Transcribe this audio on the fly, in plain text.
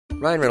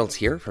Ryan Reynolds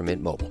here from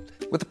Mint Mobile.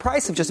 With the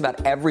price of just about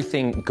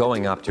everything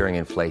going up during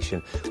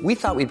inflation, we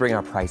thought we'd bring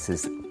our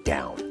prices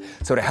down.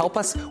 So to help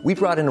us, we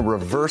brought in a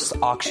reverse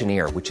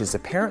auctioneer, which is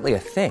apparently a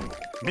thing.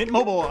 Mint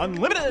Mobile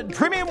Unlimited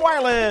Premium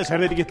Wireless. How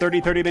to get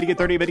 30, 30, bit to get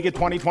 30, bit to get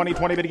 20, 20,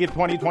 20, bit to get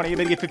 20, 20,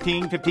 bit to get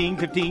 15, 15,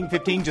 15,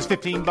 15, just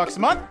 $15 a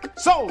month?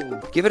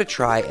 Sold! Give it a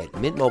try at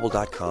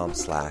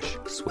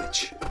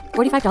mintmobile.com/switch.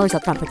 $45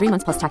 up front for 3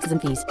 months plus taxes and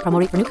fees. Promo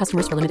rate for new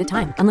customers for limited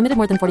time. Unlimited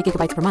more than 40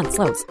 gigabytes per month.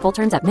 Slows full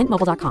terms at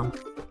mintmobile.com.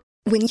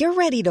 When you're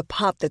ready to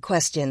pop the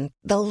question,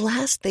 the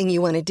last thing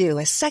you want to do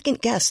is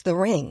second-guess the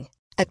ring.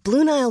 At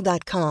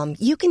BlueNile.com,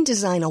 you can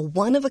design a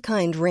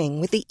one-of-a-kind ring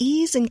with the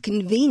ease and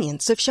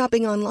convenience of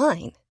shopping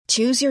online.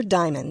 Choose your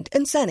diamond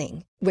and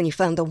setting. When you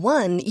find the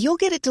one, you'll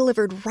get it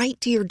delivered right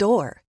to your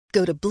door.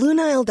 Go to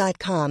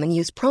BlueNile.com and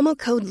use promo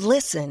code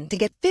LISTEN to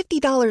get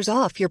 $50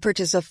 off your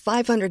purchase of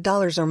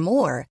 $500 or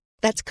more.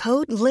 That's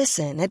code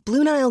LISTEN at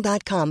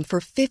BlueNile.com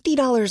for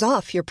 $50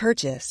 off your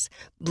purchase.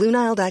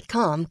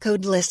 BlueNile.com,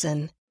 code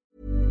LISTEN.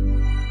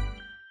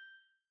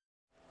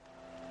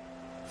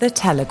 The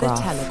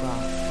Telegraph.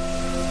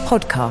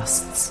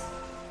 Podcasts.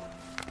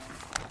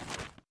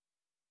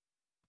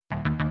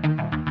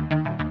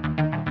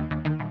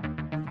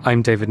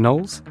 I'm David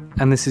Knowles,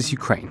 and this is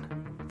Ukraine,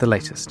 the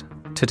latest.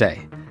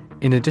 Today,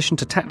 in addition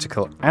to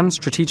tactical and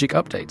strategic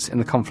updates in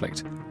the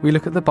conflict, we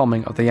look at the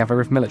bombing of the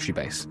Yavoriv military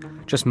base,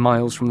 just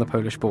miles from the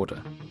Polish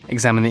border,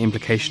 examine the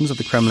implications of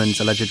the Kremlin's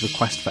alleged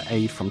request for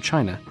aid from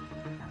China,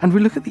 and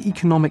we look at the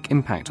economic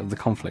impact of the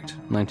conflict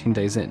 19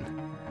 days in.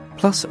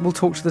 Plus, we'll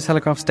talk to the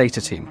Telegraph's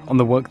data team on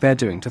the work they're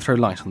doing to throw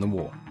light on the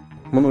war.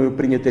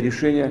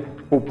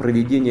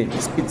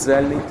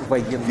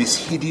 This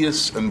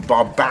hideous and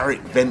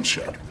barbaric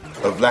venture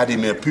of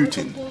Vladimir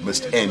Putin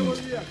must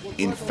end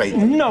in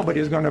failure.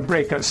 Nobody's going to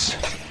break us.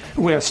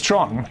 We're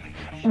strong.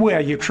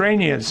 We're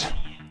Ukrainians.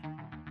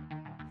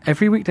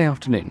 Every weekday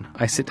afternoon,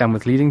 I sit down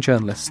with leading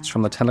journalists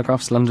from the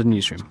Telegraph's London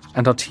newsroom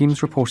and our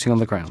teams reporting on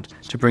the ground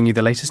to bring you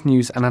the latest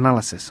news and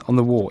analysis on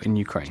the war in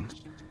Ukraine.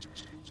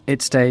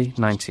 It's day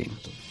 19,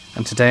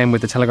 and today I'm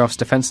with the Telegraph's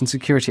Defence and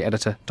Security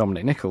Editor,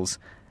 Dominic Nicholls,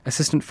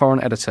 Assistant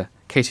Foreign Editor,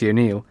 Katie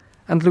O'Neill,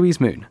 and Louise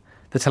Moon,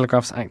 the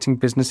Telegraph's Acting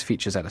Business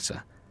Features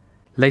Editor.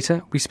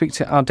 Later, we speak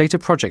to our Data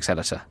Projects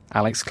Editor,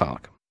 Alex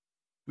Clark.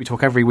 We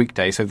talk every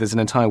weekday, so there's an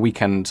entire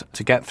weekend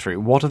to get through.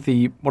 What are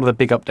the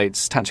big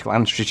updates, tactical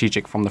and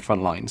strategic, from the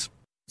front lines?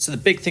 So the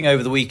big thing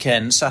over the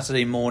weekend,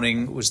 Saturday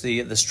morning, was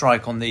the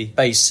strike on the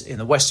base in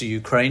the west of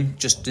Ukraine,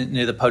 just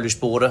near the Polish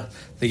border,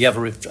 the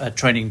Yavoriv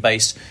training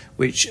base,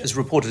 which is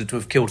reported to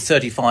have killed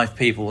 35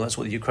 people, that's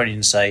what the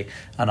Ukrainians say,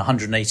 and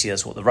 180,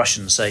 that's what the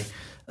Russians say.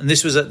 And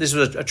this was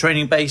a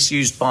training base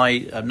used by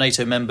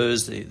NATO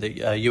members.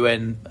 The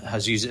UN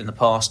has used it in the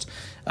past,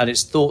 and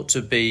it's thought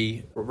to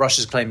be,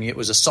 Russia's claiming it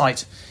was a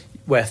site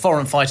where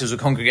foreign fighters were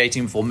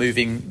congregating before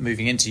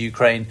moving into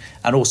Ukraine,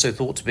 and also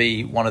thought to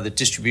be one of the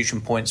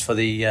distribution points for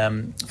the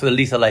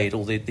lethal aid,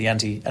 all the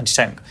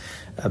anti-tank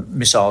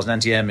missiles and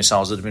anti-air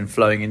missiles that have been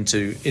flowing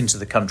into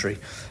the country.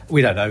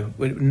 We don't know.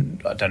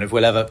 I don't know if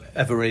we'll ever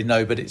really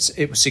know, but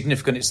it was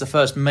significant. It's the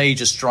first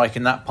major strike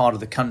in that part of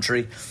the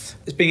country.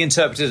 It's being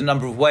interpreted a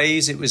number of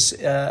ways. It was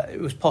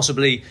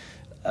possibly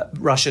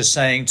Russia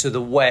saying to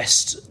the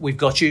West, "We've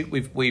got you.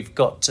 We've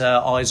got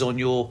eyes on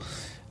your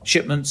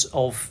shipments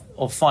of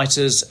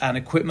fighters and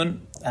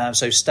equipment,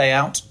 so stay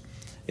out."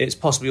 It's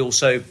possibly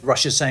also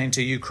Russia saying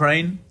to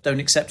Ukraine, "Don't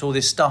accept all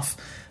this stuff.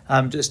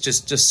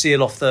 Just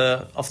seal off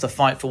the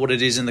fight for what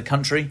it is in the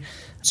country."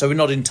 So we're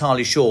not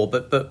entirely sure,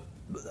 but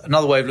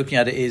another way of looking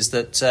at it is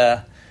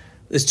that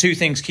there's two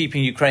things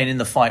keeping Ukraine in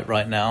the fight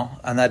right now,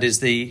 and that is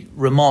the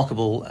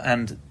remarkable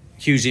and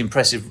hugely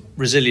impressive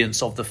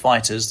resilience of the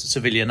fighters,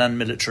 civilian and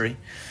military,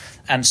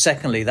 and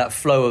secondly, that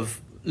flow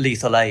of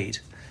lethal aid.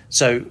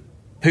 So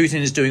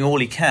Putin is doing all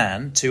he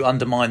can to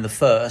undermine the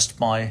first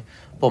by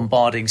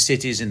bombarding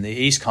cities in the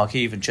east,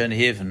 Kharkiv and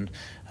Chernihiv and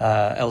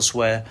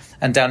elsewhere,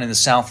 and down in the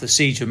south, the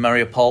siege of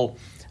Mariupol,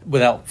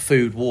 without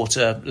food,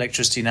 water,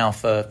 electricity now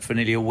for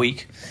nearly a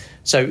week.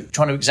 So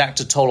trying to exact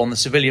a toll on the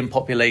civilian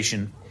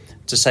population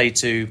to say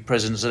to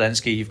President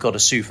Zelensky, "You've got to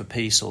sue for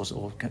peace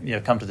or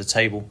come to the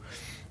table."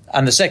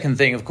 And the second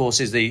thing, of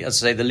course, is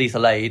the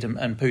lethal aid,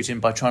 and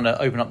Putin, by trying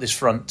to open up this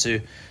front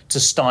to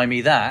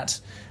stymie that,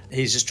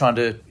 he's just trying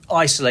to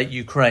isolate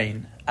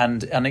Ukraine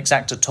and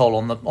exact a toll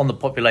on the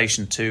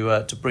population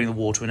to bring the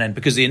war to an end.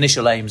 Because the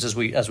initial aims, as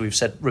we've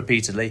said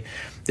repeatedly,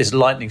 this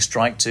lightning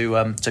strike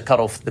to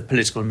cut off the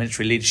political and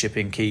military leadership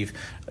in Kyiv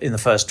in the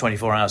first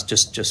 24 hours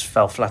just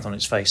fell flat on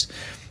its face.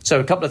 So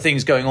a couple of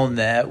things going on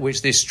there,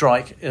 which this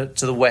strike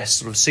to the west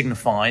sort of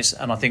signifies,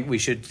 and I think we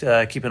should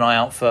keep an eye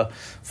out for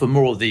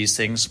more of these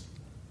things.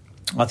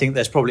 I think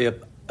there's probably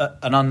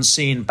an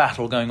unseen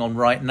battle going on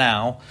right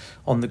now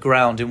on the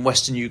ground in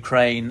western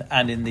Ukraine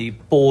and in the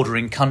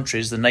bordering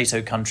countries, the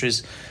NATO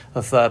countries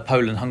of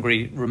Poland,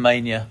 Hungary,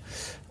 Romania.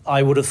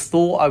 I would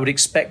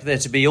expect there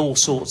to be all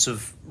sorts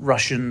of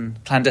Russian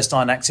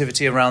clandestine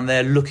activity around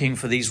there, looking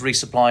for these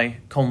resupply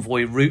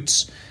convoy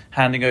routes,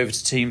 handing over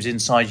to teams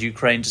inside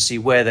Ukraine to see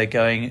where they're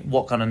going,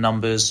 what kind of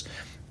numbers,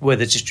 where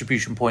the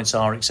distribution points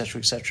are, etc.,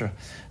 etc.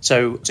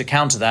 So to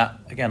counter that,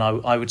 again,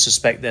 I would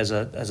suspect there's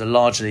a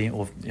largely,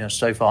 or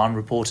so far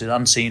unreported,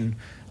 unseen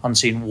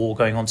war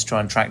going on to try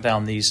and track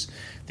down these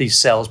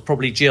cells.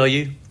 Probably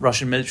GRU,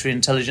 Russian military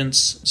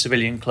intelligence,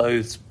 civilian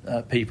clothed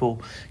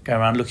people going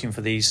around looking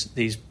for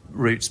these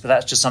routes. But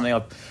that's just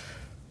something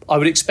I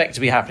would expect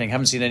to be happening.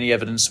 Haven't seen any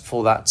evidence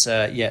for that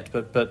yet.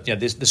 But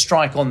the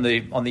strike on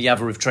the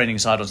Yavoriv training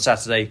side on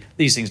Saturday,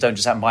 these things don't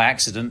just happen by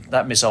accident.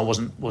 That missile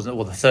wasn't or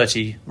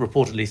the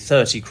reportedly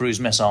 30 cruise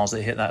missiles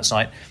that hit that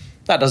site.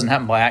 That doesn't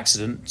happen by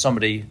accident.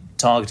 Somebody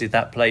targeted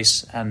that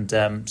place, and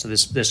so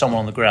there's someone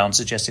on the ground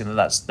suggesting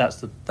that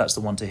that's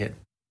the one to hit.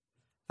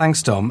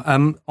 Thanks,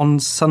 Dom. On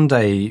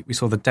Sunday, we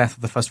saw the death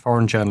of the first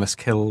foreign journalist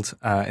killed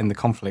in the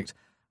conflict.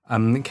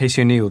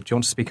 Casey O'Neill, do you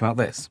want to speak about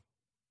this?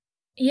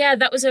 Yeah,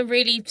 that was a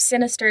really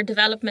sinister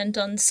development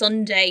on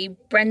Sunday.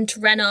 Brent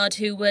Renaud,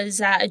 who was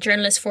a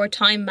journalist for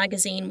Time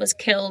magazine, was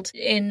killed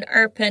in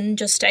Irpin,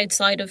 just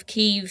outside of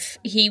Kyiv.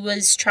 He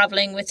was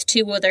travelling with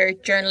two other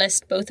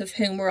journalists, both of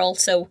whom were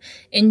also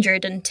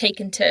injured and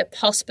taken to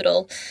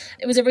hospital.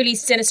 It was a really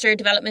sinister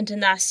development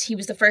in that he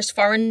was the first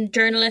foreign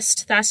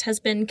journalist that has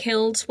been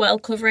killed while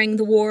covering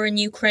the war in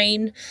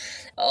Ukraine.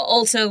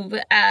 Also,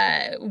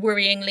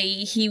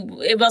 worryingly,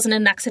 it wasn't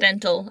an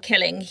accidental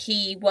killing.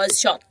 He was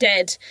shot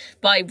dead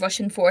by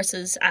Russian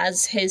forces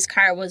as his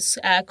car was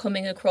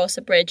coming across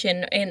a bridge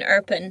in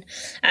Irpin.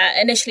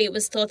 Initially, it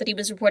was thought that he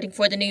was reporting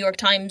for the New York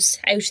Times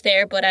out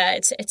there, but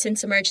it's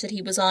since emerged that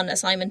he was on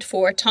assignment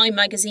for Time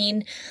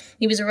magazine.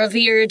 He was a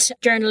revered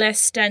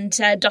journalist and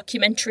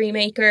documentary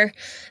maker.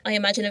 I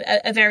imagine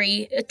a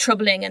very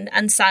troubling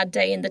and sad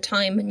day in the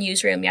Time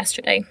newsroom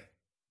yesterday.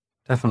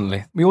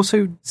 Definitely. We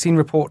also seen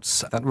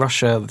reports that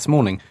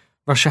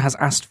Russia has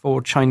asked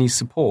for Chinese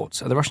support.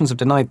 The Russians have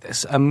denied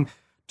this.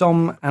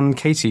 Dom and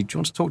Katie, do you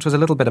want to talk to us a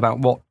little bit about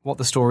what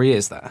the story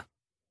is there?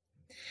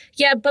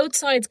 Yeah, both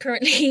sides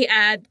currently,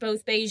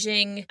 both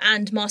Beijing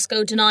and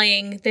Moscow,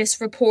 denying this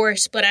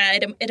report. But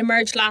it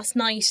emerged last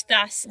night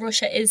that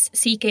Russia is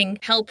seeking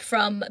help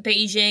from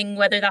Beijing,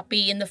 whether that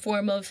be in the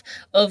form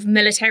of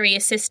military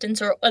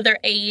assistance or other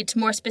aid.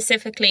 More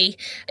specifically,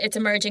 it's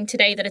emerging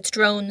today that it's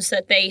drones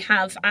that they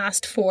have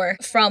asked for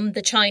from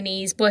the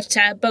Chinese. But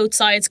both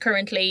sides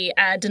currently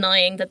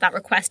denying that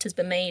request has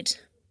been made.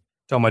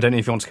 Dom, I don't know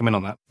if you want to come in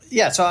on that.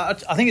 Yeah, so I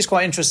think it's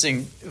quite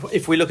interesting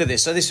if we look at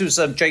this. So this was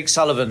Jake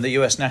Sullivan, the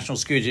US National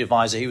Security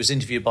Advisor. He was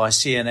interviewed by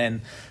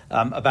CNN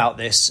about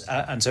this.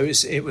 And so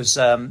it was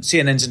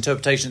CNN's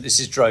interpretation that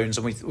this is drones.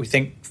 And we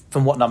think,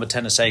 from what Number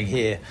 10 are saying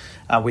here,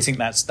 we think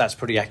that's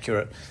pretty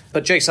accurate.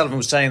 But Jake Sullivan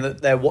was saying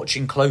that they're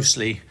watching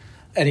closely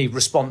any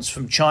response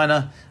from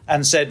China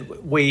and said,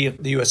 we,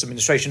 the US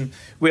administration,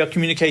 we are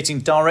communicating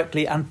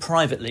directly and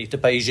privately to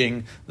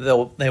Beijing.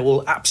 There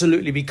will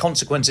absolutely be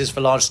consequences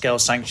for large-scale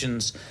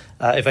sanctions,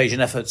 evasion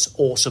efforts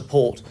or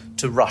support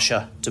to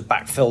Russia to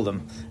backfill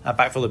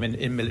them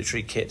in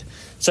military kit.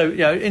 So,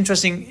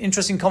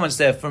 interesting comments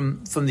there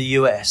from the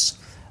US.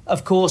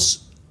 Of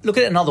course, look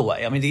at it another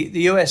way. I mean,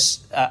 the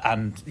US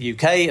and the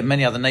UK and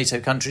many other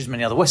NATO countries,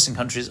 many other Western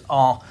countries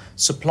are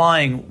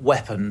supplying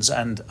weapons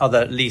and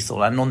other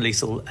lethal and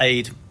non-lethal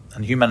aid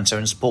and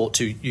humanitarian support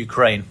to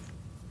Ukraine.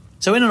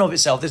 So in and of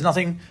itself, there's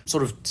nothing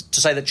sort of to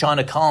say that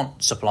China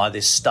can't supply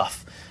this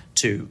stuff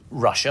to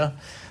Russia.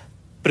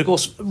 But of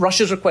course,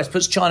 Russia's request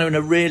puts China in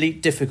a really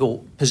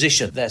difficult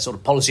position. Their sort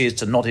of policy is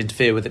to not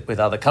interfere with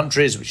other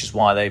countries, which is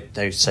why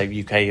they say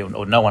UK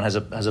or no one has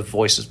a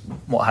voice. As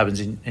what happens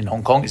in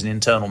Hong Kong is an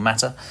internal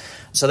matter.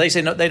 So they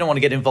say no, they don't want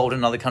to get involved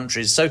in other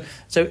countries. So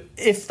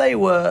if they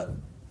were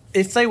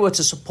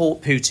to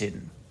support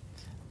Putin,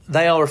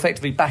 they are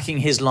effectively backing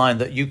his line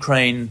that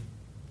Ukraine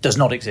does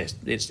not exist.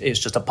 It's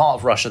just a part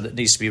of Russia that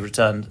needs to be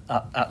returned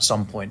at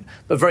some point,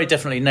 but very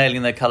definitely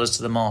nailing their colours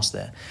to the mast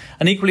there.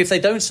 And equally, if they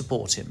don't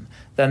support him,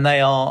 then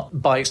they are,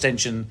 by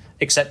extension,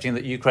 accepting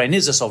that Ukraine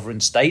is a sovereign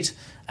state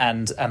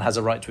and has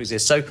a right to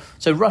exist.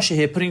 So Russia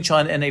here putting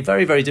China in a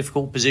very, very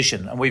difficult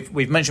position. And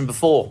we've mentioned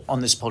before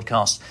on this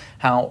podcast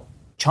how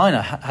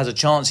China has a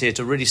chance here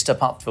to really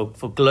step up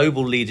for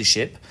global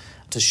leadership,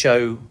 to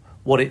show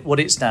what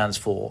it stands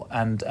for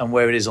and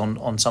where it is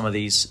on some of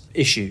these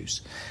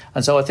issues.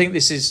 And so I think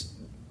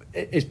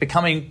it's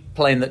becoming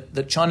plain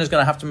that China's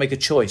going to have to make a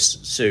choice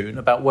soon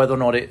about whether or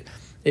not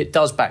it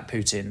does back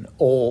Putin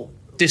or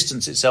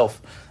distance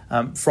itself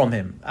from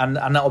him. And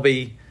that'll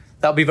be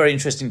very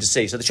interesting to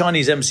see. So the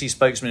Chinese embassy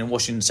spokesman in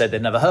Washington said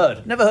they'd never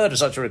heard of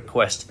such a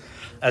request,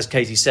 as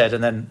Katie said,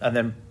 and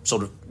then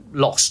sort of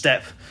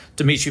lockstep,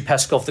 Dmitry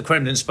Peskov, the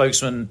Kremlin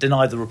spokesman,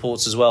 denied the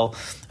reports as well,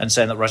 and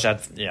saying that Russia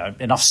had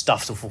enough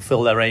stuff to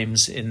fulfill their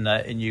aims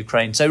in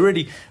Ukraine. So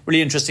really,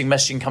 really interesting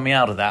messaging coming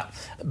out of that.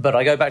 But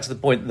I go back to the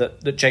point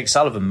that Jake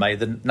Sullivan made,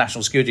 the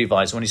National Security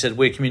Advisor, when he said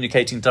we're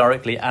communicating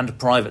directly and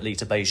privately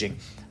to Beijing.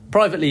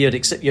 Privately, you'd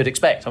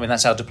expect. I mean,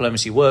 that's how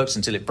diplomacy works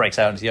until it breaks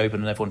out into the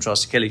open and everyone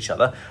tries to kill each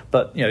other.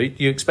 But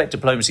you expect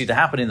diplomacy to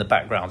happen in the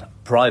background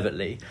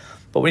privately.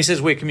 But when he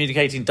says we're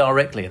communicating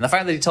directly, and the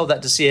fact that he told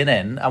that to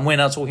CNN, and we're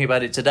now talking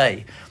about it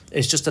today,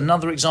 is just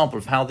another example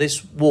of how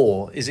this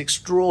war is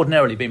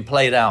extraordinarily being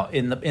played out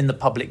in the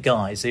public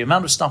guise. The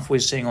amount of stuff we're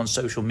seeing on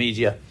social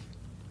media,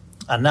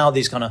 and now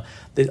these kind of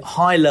the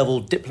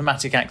high-level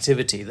diplomatic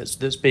activity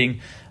that's being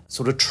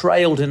sort of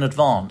trailed in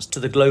advance to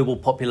the global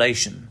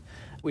population,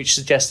 which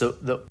suggests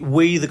that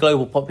we, the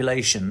global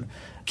population,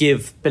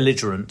 give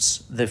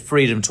belligerents the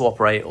freedom to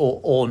operate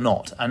or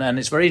not. And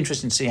it's very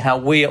interesting to see how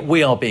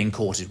we are being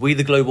courted. We,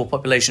 the global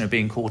population, are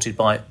being courted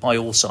by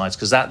all sides,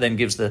 because that then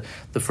gives the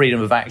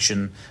freedom of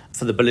action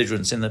for the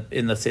belligerents in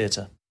the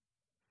theatre.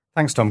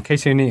 Thanks, Tom.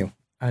 Katie O'Neill,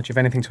 do you have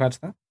anything to add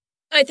to that?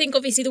 I think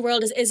obviously the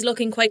world is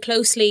looking quite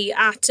closely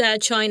at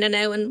China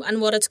now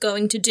and what it's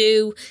going to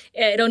do.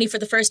 It only for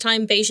the first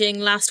time, Beijing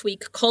last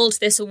week called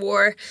this a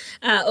war.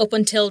 Up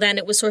until then,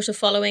 it was sort of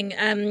following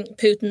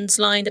Putin's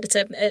line that it's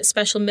a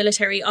special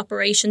military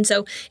operation.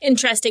 So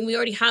interesting. We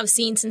already have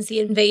seen since the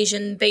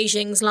invasion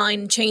Beijing's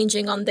line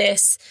changing on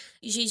this.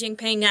 Xi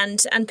Jinping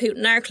and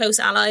Putin are close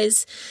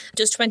allies.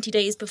 Just 20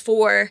 days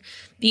before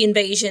the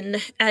invasion,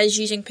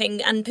 Xi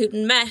Jinping and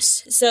Putin met.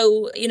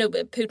 So,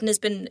 Putin has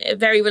been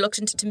very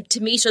reluctant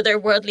to meet other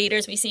world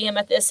leaders. We see him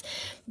at this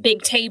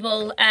big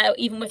table,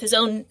 even with his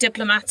own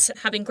diplomats,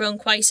 having grown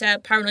quite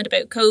paranoid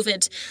about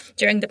COVID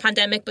during the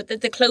pandemic. But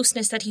the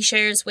closeness that he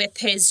shares with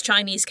his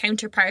Chinese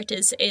counterpart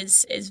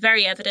is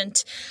very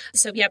evident.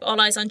 So, all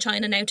eyes on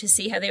China now to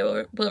see how they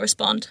will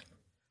respond.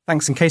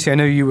 Thanks. And Katie, I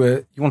know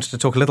you wanted to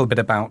talk a little bit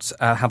about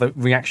how the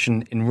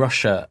reaction in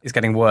Russia is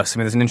getting worse. I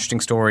mean, there's an interesting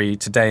story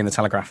today in the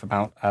Telegraph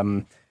about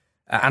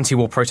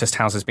anti-war protest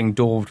houses being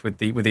daubed with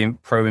the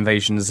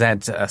pro-invasion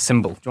Z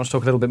symbol. Do you want to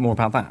talk a little bit more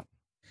about that?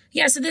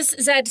 Yeah, so this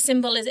Z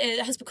symbol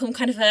has become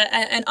kind of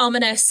an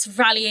ominous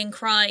rallying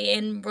cry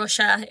in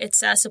Russia.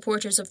 Its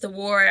supporters of the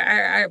war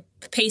are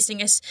pasting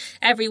it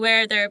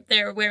everywhere.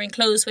 They're wearing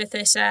clothes with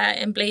it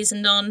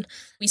emblazoned on.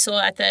 We saw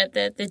at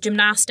the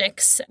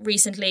gymnastics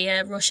recently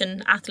a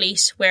Russian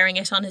athlete wearing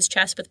it on his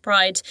chest with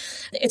pride.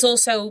 It's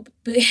also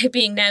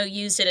being now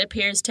used, it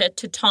appears, to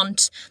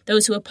taunt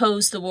those who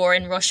oppose the war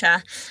in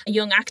Russia. A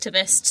young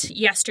activist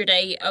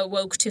yesterday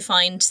awoke to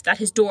find that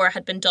his door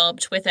had been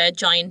daubed with a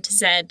giant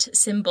Z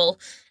symbol.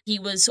 He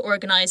was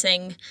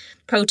organising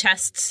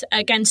protests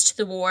against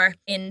the war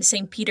in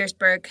St.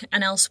 Petersburg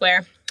and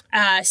elsewhere.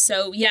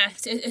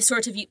 It's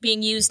sort of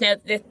being used now.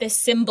 This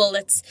symbol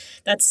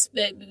that's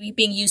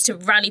being used to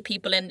rally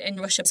people in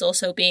Russia is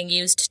also being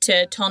used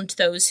to taunt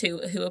those who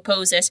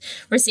oppose it.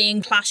 We're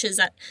seeing clashes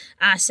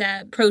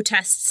at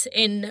protests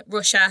in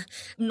Russia,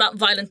 not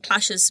violent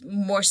clashes,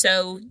 more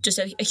so just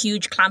a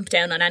huge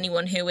clampdown on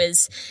anyone who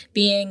is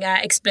being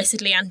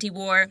explicitly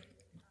anti-war.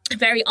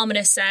 Very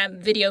ominous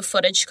video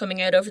footage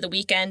coming out over the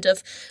weekend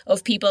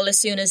of people as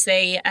soon as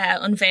they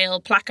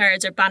unveil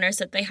placards or banners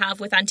that they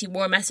have with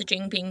anti-war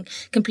messaging being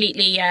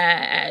completely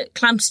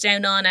clamped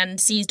down on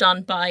and seized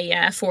on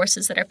by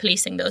forces that are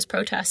policing those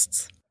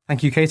protests.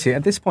 Thank you, Katie.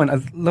 At this point,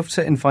 I'd love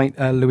to invite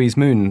Louise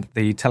Moon,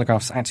 the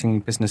Telegraph's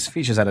acting business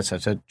features editor,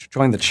 to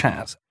join the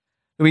chat.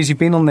 Louise, you've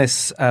been on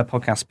this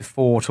podcast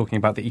before talking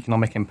about the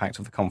economic impact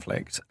of the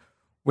conflict.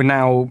 We're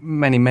now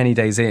many, many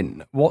days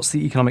in. What's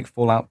the economic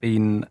fallout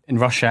been in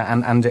Russia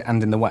and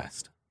in the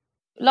West?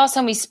 Last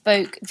time we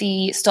spoke,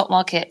 the stock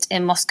market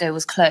in Moscow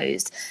was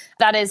closed.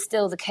 That is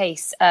still the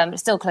case.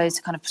 It's still closed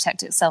to kind of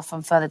protect itself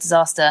from further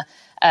disaster,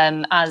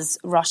 as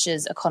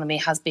Russia's economy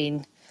has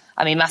been,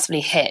 massively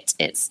hit.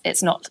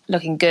 It's not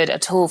looking good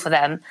at all for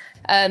them.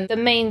 The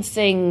main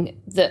thing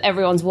that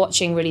everyone's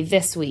watching really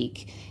this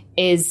week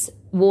is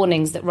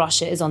warnings that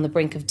Russia is on the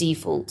brink of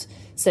default.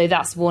 So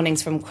that's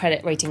warnings from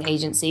credit rating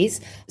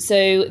agencies.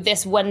 So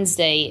this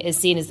Wednesday is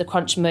seen as the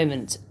crunch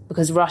moment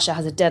because Russia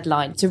has a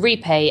deadline to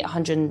repay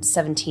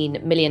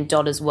 $117 million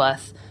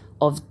worth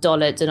of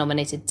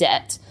dollar-denominated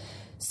debt.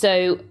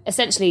 So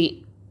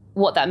essentially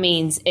what that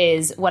means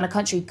is when a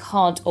country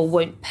can't or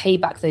won't pay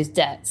back those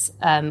debts,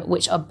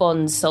 which are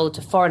bonds sold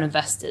to foreign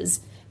investors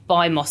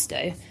by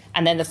Moscow,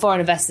 and then the foreign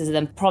investors are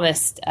then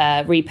promised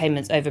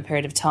repayments over a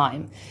period of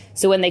time.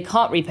 So when they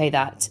can't repay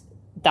that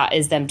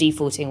is them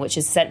defaulting, which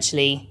is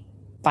essentially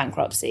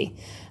bankruptcy.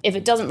 If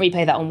it doesn't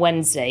repay that on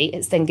Wednesday,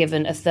 it's then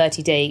given a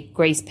 30-day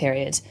grace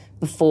period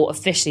before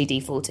officially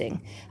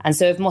defaulting. And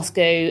so if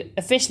Moscow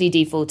officially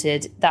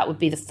defaulted, that would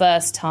be the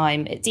first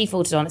time it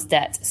defaulted on its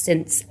debt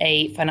since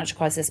a financial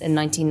crisis in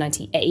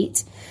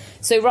 1998.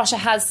 So Russia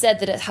has said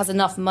that it has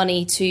enough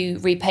money to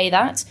repay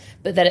that,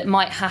 but that it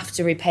might have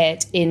to repay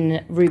it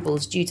in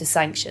rubles due to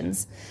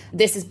sanctions.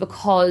 This is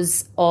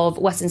because of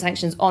Western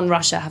sanctions on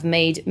Russia have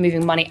made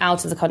moving money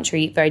out of the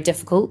country very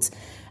difficult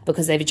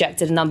because they've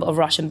ejected a number of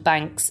Russian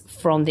banks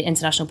from the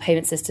international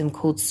payment system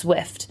called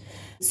SWIFT.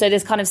 So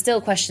there's kind of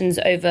still questions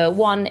over,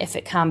 one, if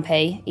it can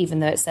pay, even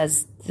though it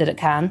says that it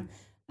can,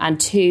 and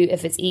two,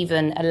 if it's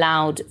even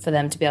allowed for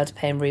them to be able to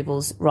pay in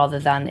rubles rather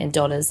than in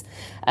dollars.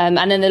 And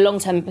then the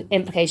long-term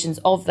implications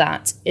of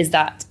that is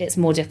that it's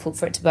more difficult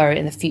for it to borrow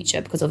in the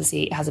future because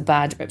obviously it has a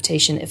bad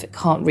reputation if it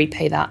can't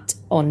repay that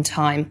on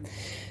time.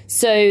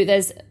 So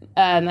there's,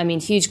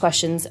 huge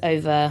questions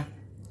over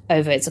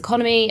over its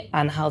economy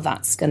and how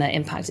that's going to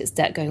impact its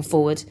debt going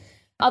forward.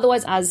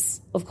 Otherwise,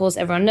 as of course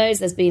everyone knows,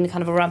 there's been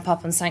kind of a ramp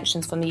up on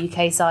sanctions from the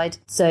UK side.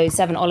 So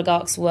 7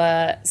 oligarchs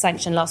were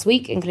sanctioned last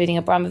week, including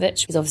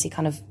Abramovich, who's obviously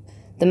kind of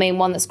the main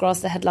one that's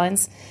grasped the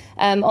headlines.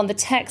 On the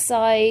tech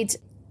side,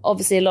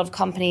 obviously a lot of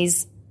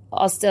companies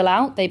are still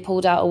out. They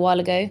pulled out a while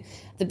ago.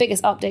 The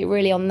biggest update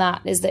really on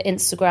that is that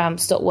Instagram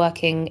stopped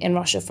working in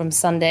Russia from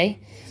Sunday.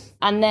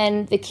 And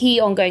then the key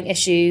ongoing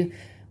issue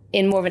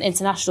in more of an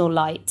international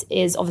light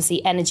is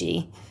obviously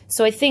energy.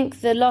 So I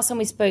think the last time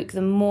we spoke,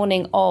 the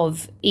morning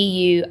of,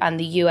 EU and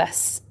the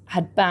US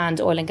had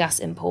banned oil and gas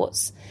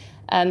imports.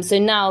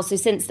 So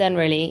since then,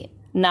 really,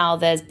 now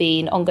there's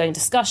been ongoing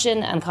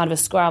discussion and kind of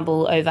a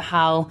scramble over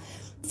how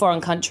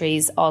foreign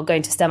countries are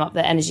going to stem up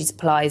their energy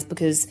supplies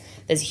because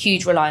there's a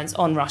huge reliance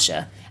on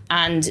Russia.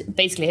 And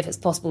basically, if it's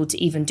possible to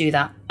even do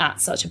that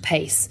at such a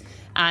pace.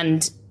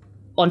 And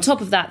on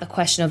top of that, the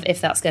question of if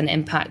that's going to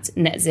impact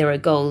net zero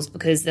goals,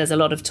 because there's a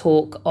lot of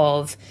talk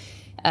of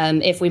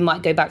if we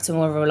might go back to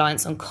more of a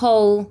reliance on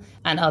coal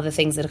and other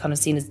things that are kind of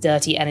seen as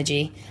dirty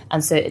energy.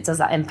 And so does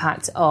that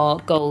impact our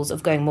goals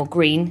of going more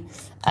green?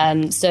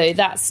 So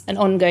that's an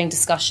ongoing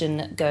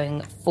discussion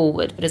going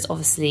forward, but it's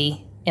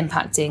obviously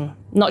impacting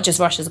not just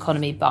Russia's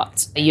economy,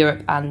 but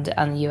Europe and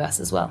the US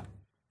as well.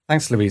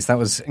 Thanks, Louise. That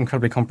was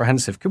incredibly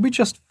comprehensive. Could we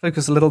just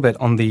focus a little bit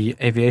on the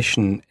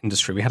aviation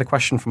industry? We had a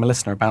question from a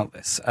listener about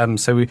this.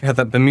 So we heard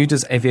that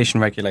Bermuda's aviation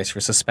regulator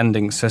is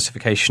suspending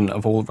certification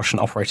of all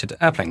Russian-operated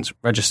airplanes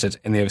registered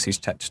in the overseas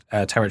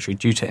territory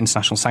due to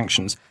international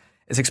sanctions.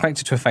 It's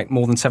expected to affect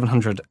more than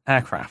 700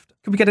 aircraft.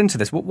 Could we get into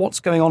this? What's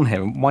going on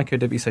here? Why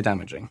could it be so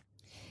damaging?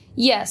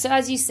 Yeah, so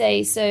as you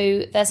say,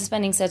 so they're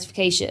suspending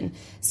certification.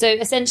 So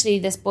essentially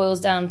this boils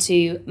down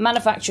to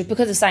manufacturers,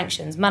 because of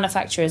sanctions,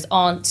 manufacturers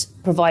aren't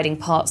providing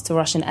parts to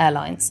Russian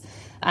airlines.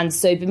 And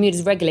so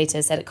Bermuda's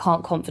regulator said it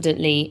can't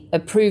confidently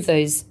approve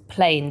those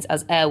planes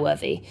as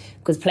airworthy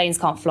because planes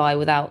can't fly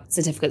without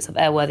certificates of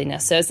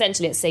airworthiness. So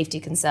essentially it's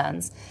safety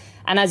concerns.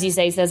 And as you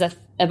say, so there's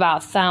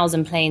about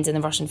 1,000 planes in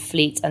the Russian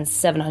fleet and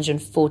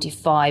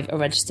 745 are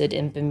registered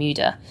in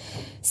Bermuda.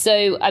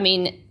 So, I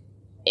mean,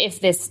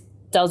 if this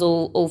does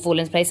all fall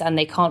into place and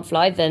they can't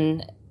fly,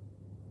 then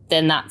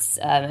that's,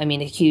 a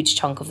huge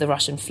chunk of the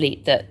Russian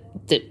fleet that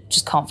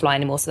just can't fly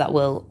anymore. So that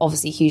will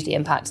obviously hugely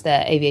impact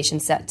their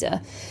aviation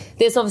sector.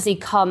 This obviously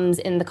comes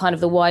in the kind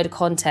of the wider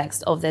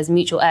context of there's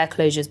mutual air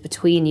closures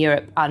between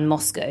Europe and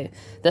Moscow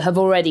that have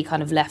already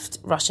kind of left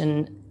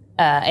Russian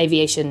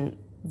aviation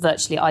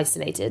virtually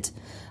isolated.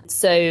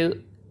 So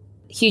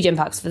huge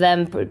impacts for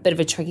them, a bit of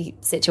a tricky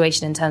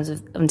situation in terms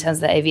of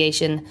their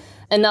aviation.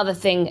 Another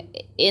thing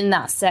in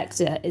that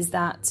sector is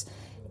that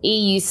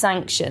EU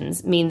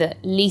sanctions mean that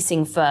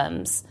leasing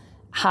firms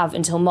have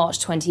until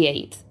March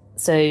 28th,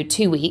 so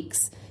 2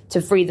 weeks,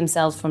 to free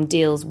themselves from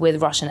deals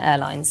with Russian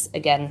airlines,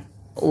 again,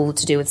 all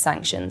to do with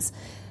sanctions.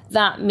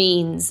 That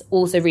means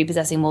also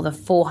repossessing more than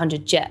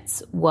 400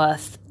 jets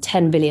worth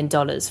 $10 billion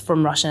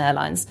from Russian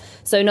airlines.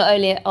 So not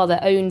only are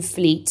their own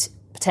fleet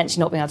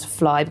potentially not being able to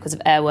fly because of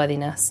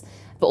airworthiness,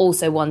 but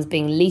also ones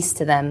being leased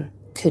to them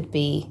could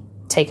be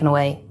taken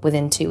away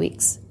within 2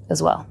 weeks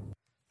as well.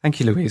 Thank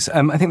you, Louise.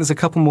 I think there's a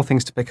couple more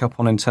things to pick up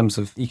on in terms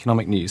of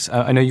economic news.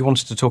 I know you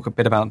wanted to talk a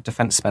bit about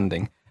defence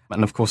spending.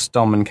 And of course,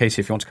 Dom and Katie,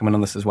 if you want to come in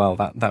on this as well,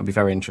 that would be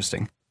very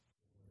interesting.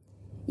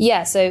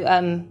 Yeah,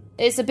 so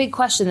it's a big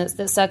question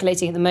that's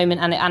circulating at the moment,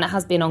 and it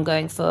has been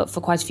ongoing for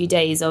quite a few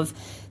days.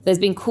 There's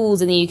been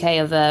calls in the UK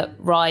of a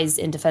rise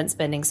in defence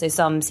spending. So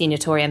some senior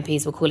Tory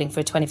MPs were calling for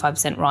a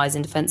 25% rise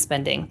in defence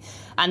spending.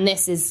 And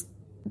this is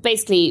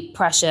basically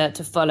pressure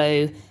to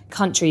follow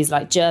countries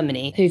like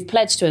Germany, who've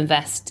pledged to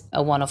invest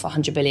a one-off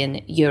 100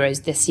 billion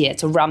euros this year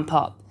to ramp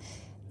up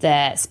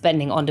their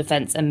spending on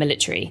defence and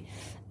military.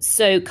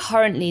 So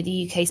currently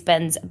the UK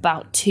spends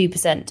about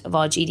 2% of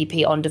our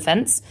GDP on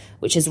defence,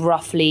 which is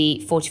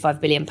roughly £45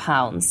 billion.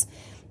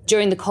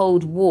 During the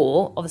Cold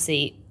War,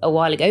 obviously a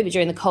while ago, but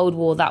during the Cold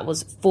War, that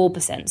was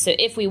 4%. So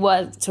if we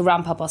were to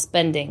ramp up our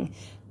spending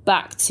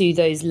back to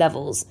those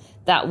levels,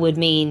 that would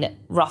mean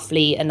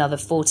roughly another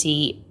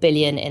 40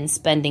 billion in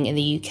spending in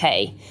the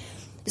UK.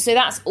 So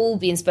that's all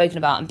being spoken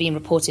about and being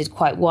reported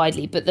quite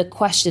widely. But the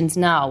questions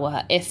now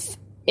are if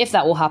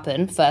that will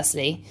happen,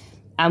 firstly,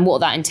 and what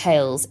that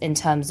entails in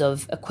terms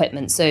of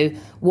equipment. So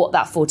what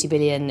that 40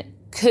 billion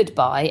could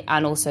buy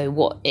and also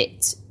what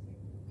it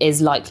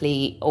is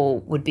likely or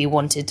would be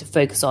wanted to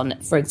focus on.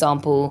 For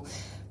example,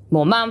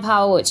 more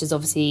manpower, which is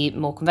obviously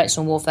more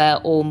conventional warfare,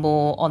 or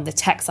more on the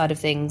tech side of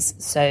things.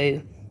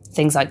 So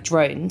things like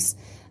drones.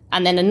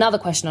 And then another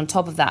question on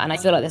top of that, and I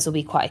feel like this will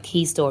be quite a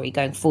key story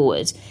going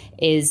forward,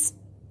 is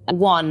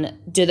one,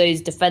 do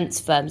those defence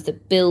firms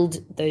that build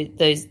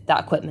that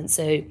equipment,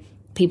 so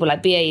people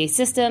like BAE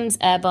Systems,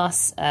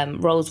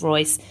 Airbus,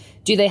 Rolls-Royce,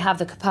 do they have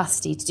the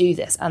capacity to do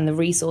this and the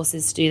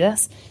resources to do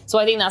this? So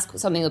I think that's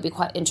something that will be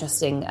quite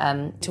interesting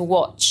to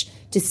watch,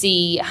 to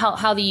see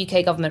how the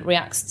UK government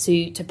reacts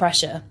to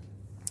pressure,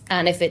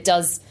 and if it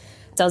does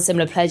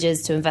similar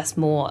pledges to invest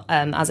more,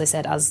 as I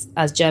said,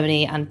 as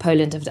Germany and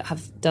Poland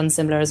have done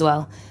similar as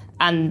well,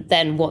 and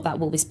then what that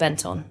will be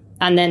spent on.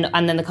 And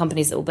then the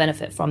companies that will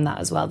benefit from that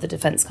as well, the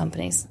defence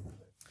companies.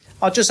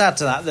 I'll just add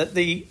to that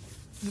the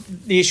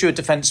issue of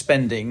defence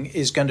spending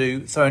is going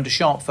to throw into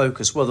sharp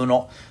focus whether or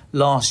not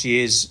last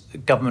year's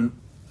government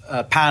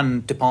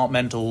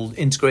pan-departmental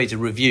integrated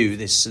review,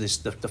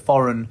 the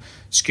foreign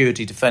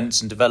security, defence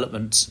and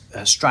development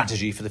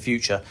strategy for the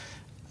future,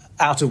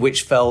 out of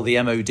which fell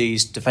the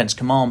MOD's Defence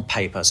Command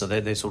paper. So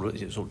they sort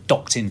of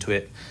docked into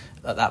it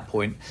at that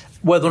point.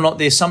 Whether or not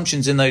the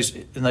assumptions in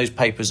those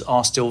papers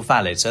are still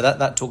valid. So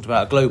that talked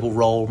about a global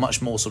role,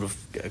 much more sort of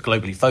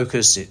globally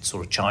focused. It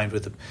sort of chimed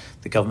with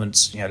the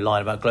government's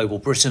line about global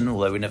Britain,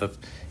 although we never.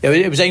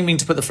 It was aiming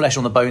to put the flesh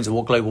on the bones of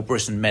what global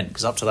Britain meant,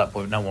 because up to that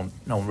point no one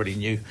really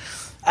knew.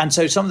 And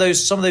so some of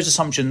those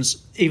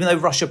assumptions, even though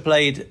Russia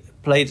played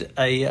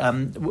a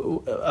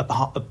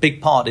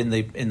big part in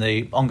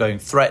the ongoing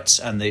threats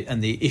and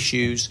the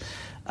issues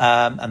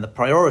and the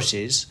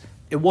priorities,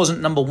 it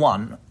wasn't number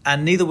one,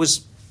 and neither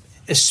was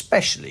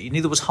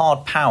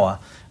hard power,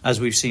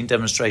 as we've seen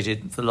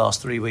demonstrated for the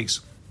last 3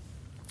 weeks.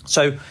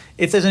 So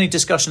if there's any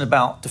discussion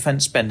about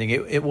defence spending,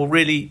 it will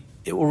really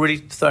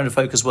throw into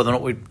focus whether or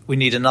not we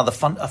need a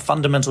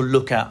fundamental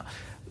look at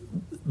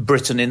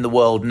Britain in the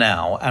world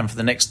now and for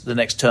the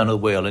next turn of the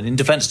wheel. And in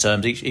defence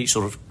terms, each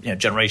sort of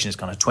generation is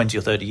kind of 20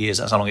 or 30 years.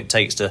 That's how long it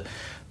takes to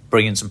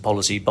bring in some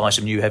policy, buy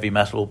some new heavy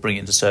metal, bring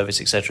it into service,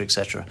 etc.,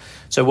 etc.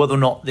 So whether or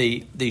not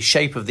the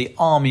shape of the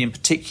army in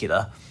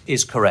particular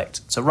is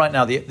correct. So right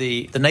now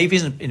the Navy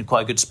is in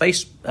quite a good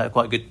space,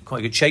 quite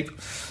good shape.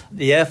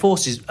 The Air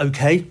Force is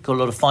okay, got a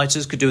lot of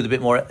fighters, could do with a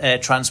bit more air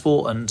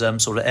transport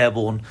and sort of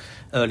airborne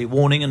early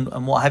warning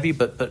and what have you,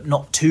 but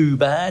not too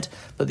bad.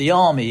 But the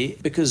Army,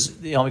 because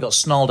the Army got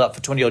snarled up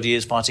for 20-odd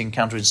years fighting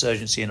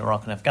counterinsurgency in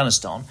Iraq and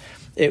Afghanistan,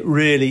 it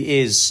really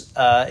is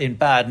in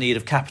bad need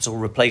of capital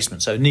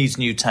replacement. So it needs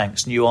new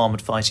tanks, new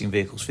armoured fighting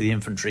vehicles for the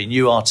infantry,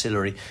 new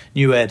artillery,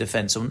 new air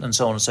defence, and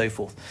so on and so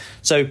forth.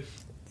 So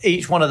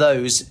each one of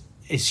those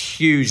is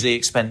hugely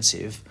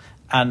expensive.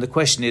 And the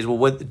question is,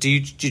 well, do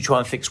you try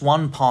and fix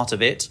one part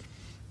of it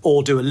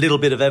or do a little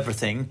bit of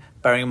everything,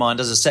 bearing in mind,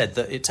 as I said,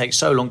 that it takes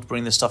so long to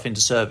bring this stuff into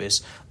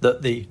service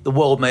that the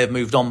world may have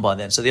moved on by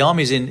then. So the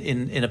Army's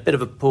in a bit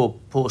of a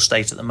poor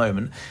state at the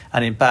moment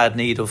and in bad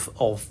need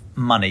of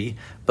money.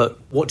 But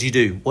what do you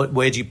do?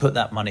 Where do you put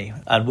that money?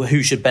 And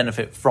who should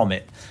benefit from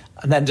it?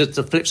 And then just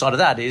the flip side of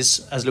that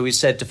is, as Louise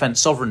said, defence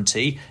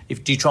sovereignty.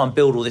 Do you try and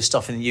build all this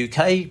stuff in the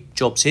UK?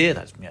 Jobs here,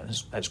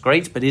 that's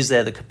great. But is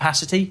there the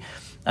capacity?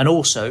 And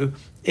also,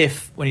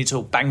 when you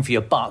talk bang for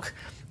your buck,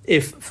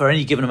 if for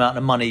any given amount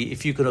of money,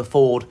 if you could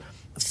afford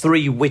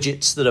 3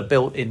 widgets that are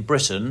built in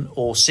Britain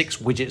or 6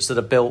 widgets that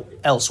are built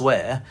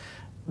elsewhere,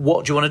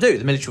 what do you want to do?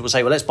 The military will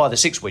say, well, let's buy the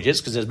 6 widgets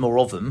because there's more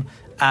of them.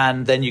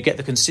 And then you get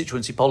the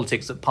constituency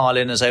politics that pile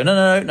in and say,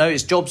 no,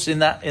 it's jobs in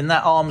that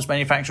arms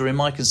manufacturer in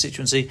my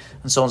constituency,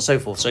 and so on and so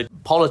forth. So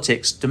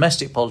politics,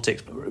 domestic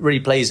politics,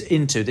 really plays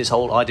into this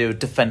whole idea of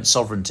defence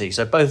sovereignty.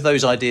 So both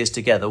those ideas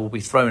together will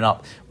be thrown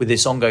up with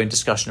this ongoing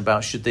discussion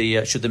about should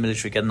the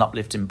military get an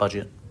uplift in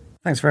budget.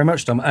 Thanks very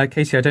much, Dom.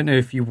 Katie, I don't know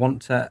if you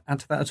want to add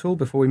to that at all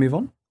before we move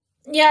on?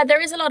 Yeah,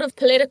 there is a lot of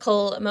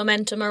political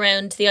momentum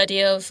around the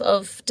idea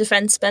of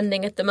defence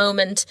spending at the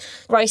moment.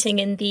 Writing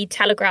in the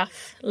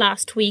Telegraph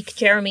last week,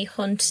 Jeremy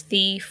Hunt,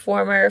 the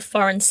former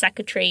Foreign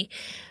Secretary,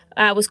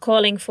 was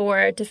calling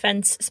for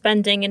defence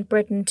spending in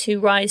Britain to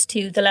rise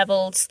to the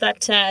levels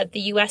that the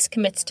US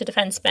commits to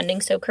defence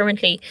spending. So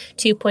currently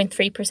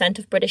 2.3%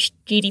 of British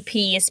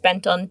GDP is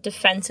spent on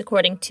defence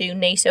according to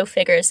NATO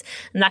figures,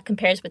 and that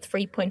compares with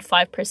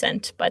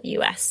 3.5% by the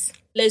US.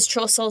 Liz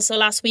Truss also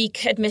last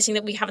week admitting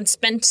that we haven't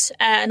spent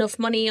enough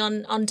money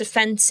on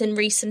defence in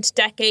recent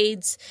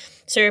decades.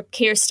 Sir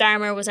Keir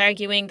Starmer was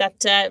arguing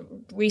that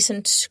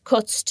recent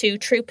cuts to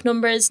troop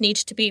numbers need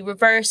to be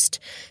reversed.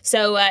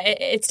 So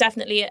it's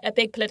definitely a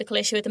big political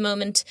issue at the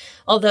moment,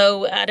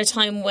 although at a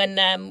time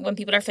when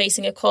people are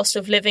facing a cost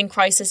of living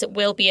crisis, it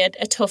will be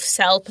a tough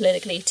sell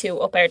politically to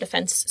up our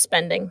defence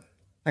spending.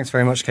 Thanks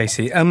very much,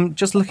 Casey.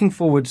 Just looking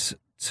forward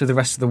to the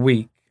rest of the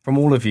week, from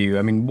all of you,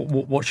 I mean,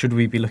 what should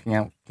we be looking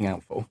out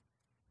for?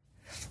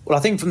 Well, I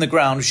think from the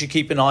ground we should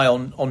keep an eye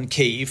on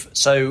Kyiv.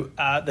 So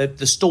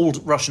the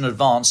stalled Russian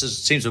advance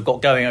seems to have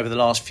got going over the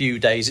last few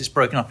days. It's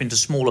broken up into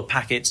smaller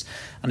packets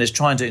and is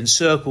trying to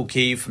encircle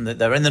Kyiv.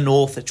 They're in the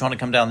north, they're trying to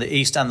come down the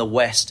east and the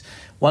west.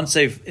 Once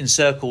they've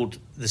encircled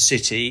the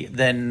city,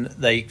 then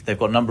they've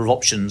got a number of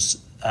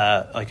options.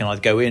 I can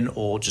either go in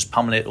or just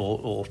pummel it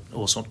or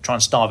sort of try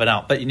and starve it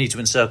out. But you need to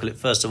encircle it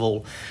first of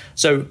all.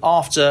 So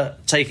after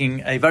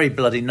taking a very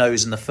bloody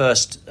nose in the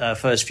first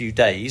few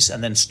days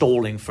and then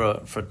stalling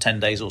for 10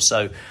 days or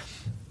so,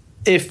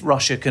 if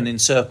Russia can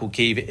encircle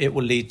Kyiv, it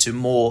will lead to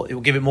more. It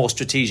will give it more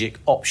strategic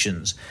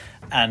options.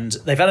 And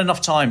they've had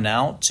enough time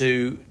now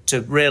to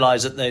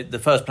realise that the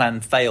first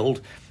plan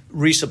failed,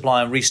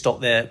 resupply and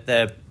restock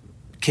their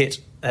kit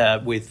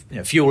with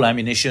fuel,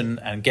 ammunition,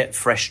 and get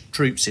fresh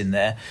troops in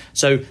there.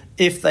 So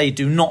if they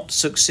do not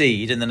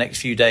succeed in the next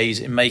few days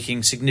in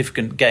making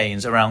significant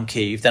gains around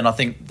Kyiv, then I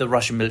think the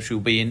Russian military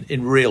will be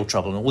in real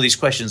trouble. And all these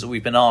questions that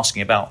we've been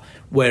asking about,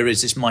 where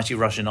is this mighty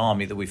Russian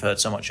army that we've heard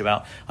so much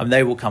about,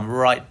 they will come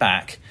right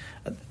back.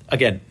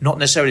 Again, not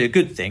necessarily a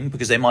good thing,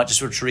 because they might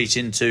just retreat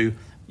into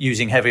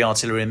using heavy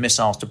artillery and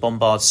missiles to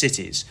bombard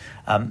cities.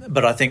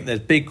 But I think there's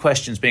big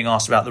questions being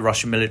asked about the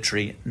Russian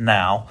military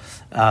now,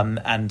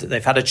 and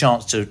they've had a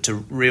chance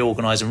to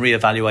reorganise and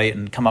reevaluate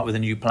and come up with a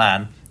new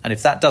plan. And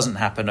if that doesn't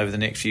happen over the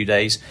next few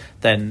days,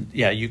 then,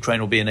 Ukraine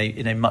will be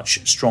in a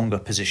much stronger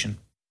position.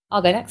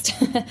 I'll go next.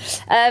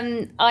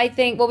 I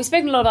think, we've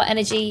spoken a lot about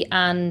energy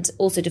and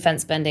also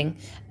defence spending.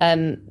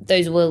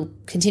 Those will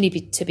continue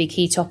to be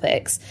key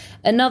topics.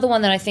 Another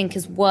one that I think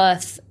is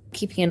worth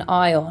keeping an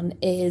eye on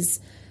is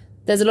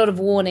there's a lot of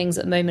warnings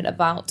at the moment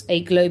about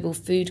a global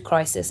food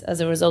crisis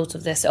as a result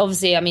of this.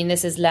 Obviously,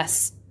 this is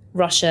less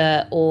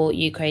Russia or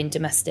Ukraine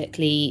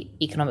domestically,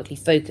 economically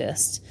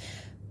focused,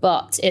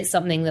 but it's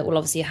something that will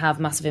obviously have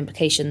massive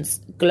implications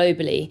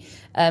globally.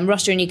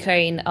 Russia and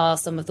Ukraine are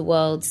some of the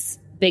world's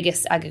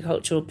biggest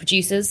agricultural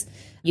producers.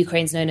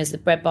 Ukraine's known as the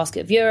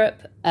breadbasket of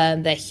Europe.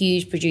 They're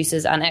huge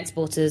producers and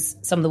exporters,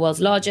 some of the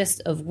world's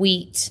largest, of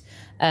wheat,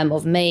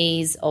 of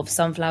maize, of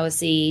sunflower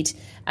seed.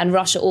 And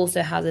Russia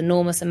also has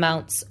enormous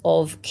amounts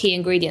of key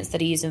ingredients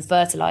that are used in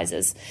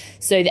fertilizers.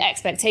 So the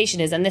expectation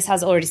is, and this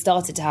has already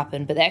started to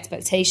happen, but the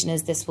expectation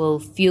is this will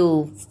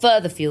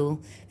further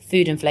fuel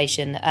food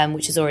inflation,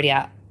 which is already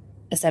at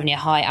a 7-year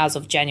high as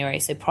of January,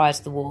 so prior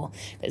to the war.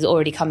 It's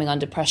already coming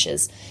under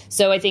pressures.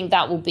 So I think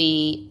that will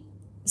be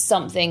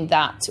something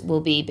that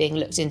will be being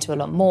looked into a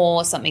lot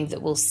more, something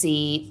that we'll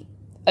see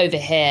over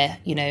here,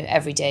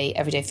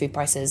 everyday food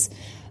prices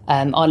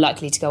are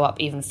likely to go up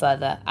even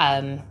further.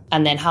 And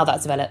then how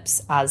that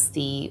develops as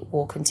the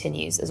war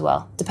continues as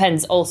well.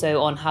 Depends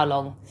also on how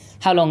long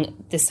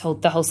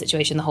the whole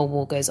situation, the whole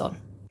war goes on.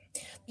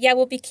 Yeah,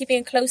 we'll be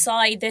keeping a close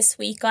eye this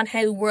week on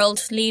how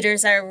world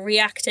leaders are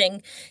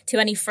reacting to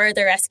any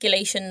further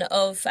escalation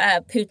of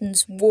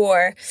Putin's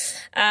war.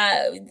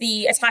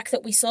 The attack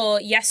that we saw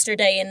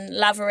yesterday in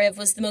Lavariv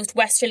was the most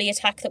westerly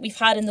attack that we've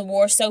had in the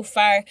war so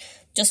far,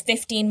 just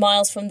 15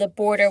 miles from the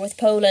border with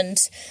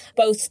Poland.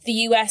 Both the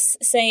US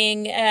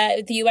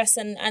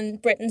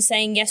and Britain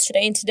saying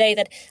yesterday and today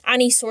that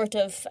any sort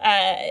of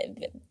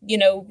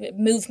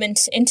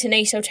movement into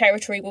NATO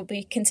territory will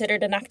be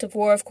considered an act of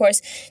war. Of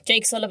course,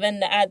 Jake Sullivan,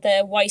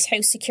 the White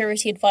House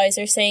security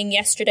advisor, saying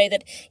yesterday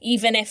that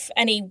even if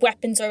any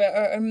weapons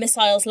or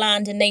missiles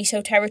land in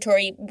NATO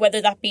territory,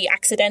 whether that be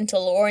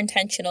accidental or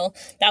intentional,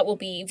 that will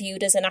be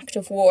viewed as an act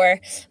of war.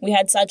 We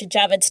had Sajid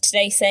Javid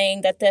today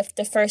saying that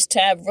the first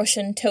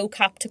Russian tow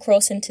cap to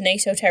cross into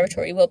NATO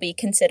territory will be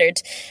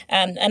considered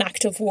an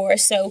act of war.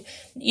 So,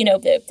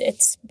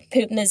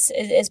 Putin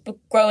is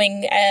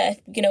growing,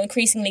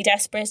 increasingly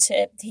desperate.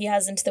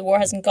 The war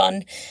hasn't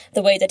gone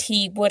the way that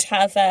he would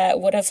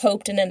have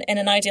hoped in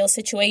an ideal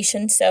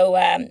situation. So,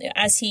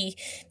 as he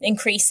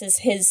increases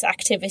his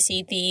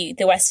activity,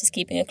 the West is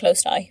keeping a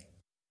close eye.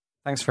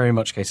 Thanks very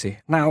much, Casey.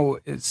 Now,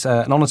 it's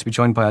an honour to be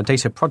joined by our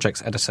data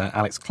projects editor,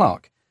 Alex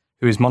Clark,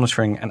 who is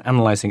monitoring and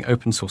analysing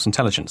open source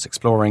intelligence,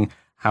 exploring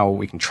how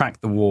we can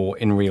track the war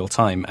in real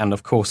time. And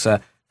of course,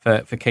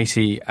 for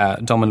Casey,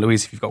 Dom and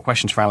Louise, if you've got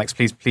questions for Alex,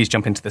 please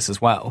jump into this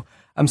as well.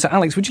 So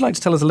Alex, would you like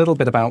to tell us a little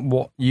bit about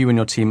what you and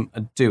your team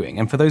are doing?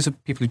 And for those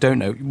of people who don't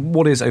know,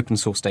 what is open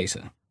source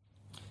data?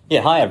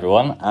 Yeah, hi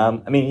everyone.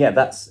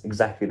 That's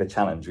exactly the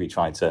challenge we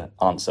tried to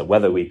answer,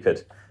 whether we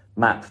could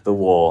map the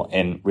war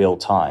in real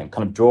time,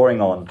 kind of drawing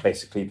on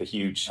basically the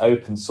huge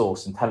open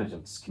source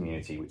intelligence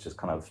community, which has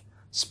kind of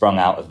sprung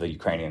out of the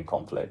Ukrainian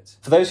conflict.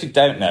 For those who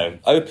don't know,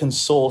 open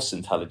source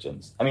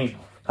intelligence, kind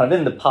of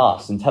in the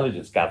past,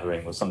 intelligence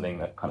gathering was something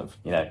that kind of,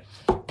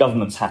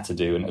 governments had to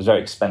do, and it was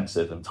very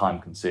expensive and time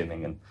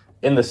consuming. And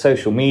in the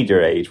social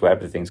media age where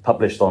everything's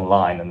published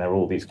online and there are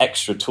all these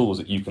extra tools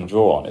that you can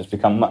draw on, it's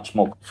become much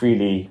more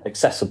freely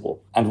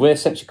accessible. And we're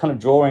essentially kind of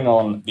drawing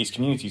on these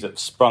communities that have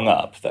sprung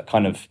up that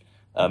kind of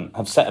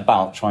have set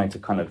about trying to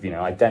kind of,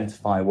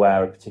 identify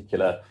where a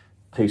particular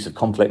piece of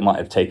conflict might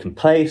have taken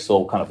place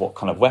or kind of what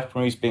kind of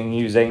weaponry is being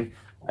using.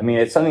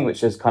 It's something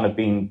which has kind of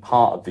been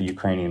part of the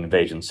Ukrainian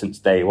invasion since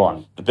day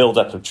one. The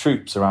build-up of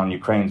troops around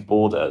Ukraine's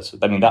borders,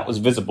 that was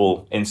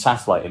visible in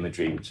satellite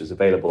imagery, which is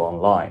available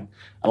online.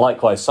 And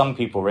likewise, some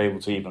people were able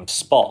to even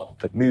spot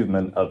the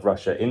movement of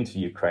Russia into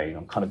Ukraine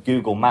on kind of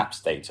Google Maps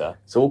data.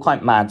 So all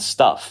quite mad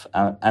stuff.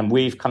 And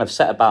we've kind of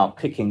set about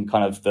picking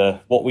kind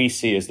of what we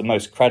see as the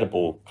most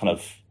credible kind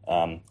of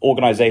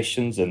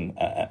organizations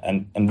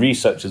and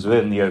researchers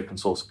within the open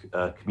source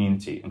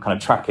community and kind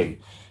of tracking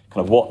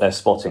kind of what they're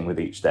spotting with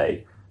each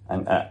day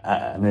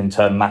and in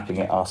turn mapping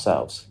it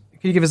ourselves.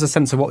 Can you give us a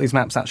sense of what these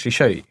maps actually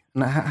show you?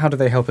 And how do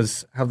they help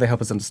us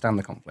understand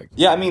the conflict?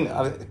 Yeah,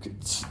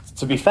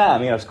 to be fair,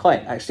 I was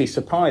quite actually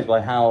surprised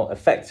by how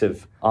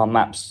effective our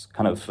maps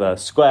kind of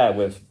square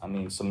with,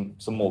 some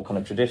more kind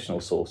of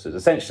traditional sources.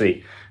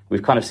 Essentially,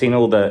 we've kind of seen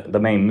all the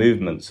main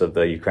movements of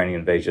the Ukrainian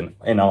invasion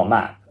in our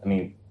map.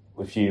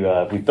 with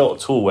you. We've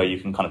built a tool where you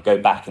can kind of go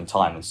back in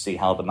time and see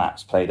how the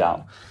map's played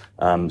out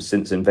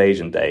since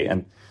invasion day.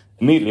 And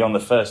immediately on the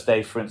first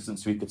day, for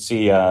instance, we could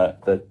see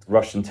the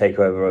Russian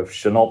takeover of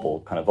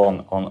Chernobyl kind of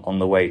on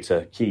the way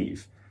to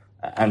Kyiv.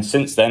 And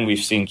since then, we've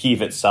seen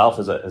Kyiv itself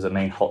as a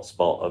main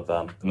hotspot of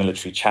the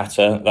military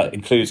chatter. That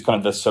includes kind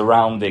of the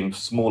surrounding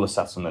smaller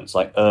settlements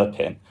like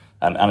Irpin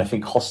and I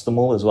think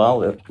Hostomel as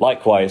well.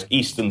 Likewise,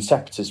 eastern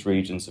separatist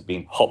regions have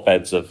been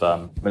hotbeds of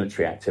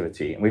military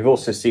activity. And we've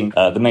also seen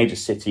the major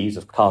cities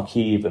of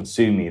Kharkiv and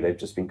Sumy. They've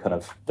just been kind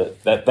of,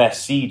 their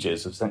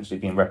sieges have essentially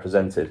been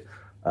represented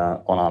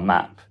on our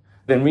map.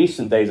 In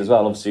recent days as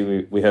well,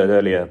 obviously, we heard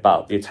earlier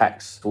about the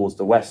attacks towards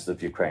the west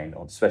of Ukraine,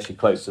 or especially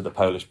close to the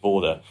Polish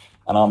border.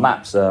 And our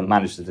maps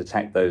managed to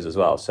detect those as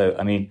well. So,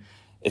 I mean,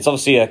 it's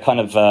obviously a kind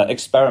of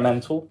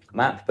experimental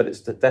map, but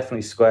it's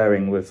definitely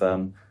squaring with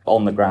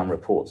on-the-ground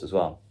reports as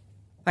well.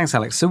 Thanks,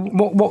 Alex. So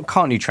what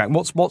can't you track?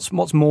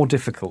 What's more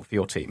difficult for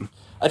your team?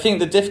 I think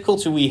the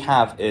difficulty we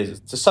have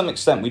is, to some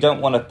extent, we don't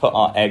want to put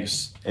our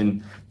eggs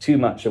in too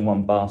much in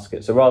one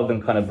basket. So rather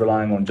than kind of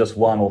relying on just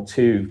one or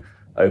two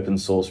open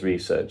source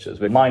researchers,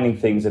 we're mining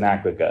things in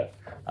aggregate.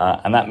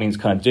 And that means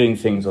kind of doing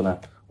things on an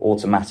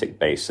automatic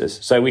basis.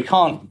 So we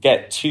can't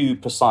get too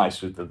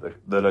precise with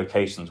the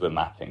locations we're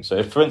mapping. So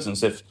if, for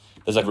instance, if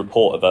there's a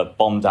report of a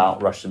bombed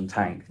out Russian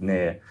tank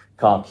near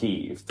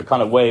Kharkiv, the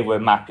kind of way we're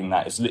mapping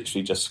that is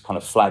literally just kind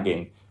of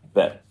flagging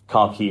that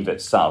Kharkiv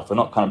itself. We're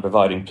not kind of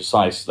providing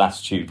precise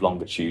latitude,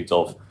 longitudes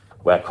of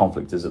where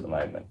conflict is at the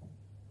moment.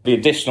 The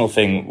additional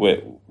thing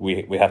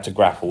we have to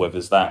grapple with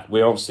is that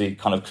we're obviously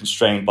kind of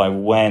constrained by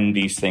when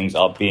these things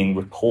are being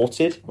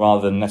reported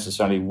rather than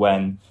necessarily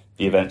when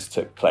the events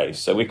took place.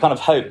 So we kind of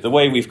hope, the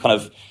way we've kind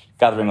of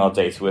gathering our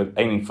data, we're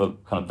aiming for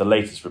kind of the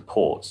latest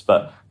reports,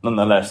 but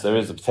nonetheless, there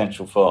is a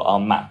potential for our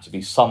map to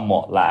be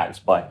somewhat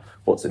lagged by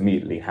what's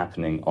immediately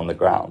happening on the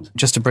ground.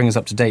 Just to bring us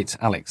up to date,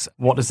 Alex,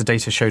 what has the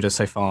data showed us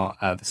so far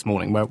this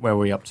morning? Where are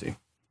we up to?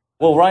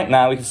 Well, right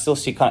now, we can still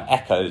see kind of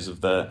echoes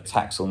of the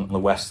attacks on the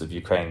west of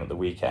Ukraine at the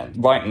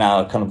weekend. Right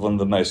now, kind of one of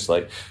the most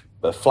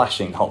the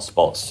flashing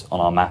hotspots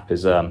on our map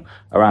is around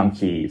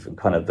Kyiv and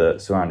kind of the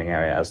surrounding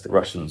area as the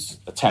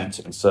Russians attempt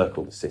to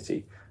encircle the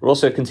city. We're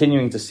also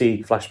continuing to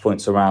see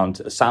flashpoints around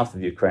the south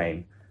of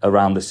Ukraine,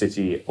 around the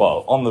city,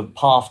 well, on the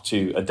path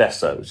to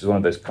Odessa, which is one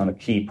of those kind of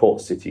key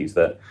port cities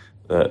that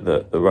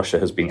Russia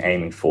has been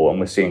aiming for. And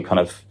we're seeing kind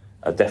of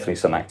definitely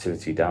some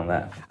activity down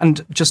there.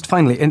 And just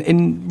finally,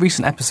 in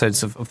recent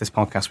episodes of this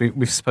podcast,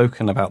 we've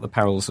spoken about the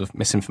perils of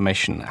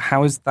misinformation.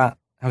 How has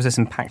this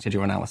impacted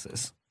your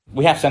analysis?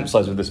 We have to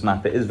emphasise with this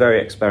map, it is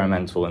very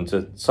experimental, and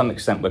to some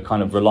extent we're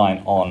kind of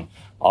reliant on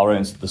our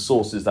own, the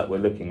sources that we're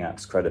looking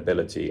at's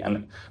credibility.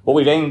 And what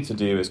we've aimed to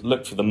do is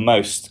look for the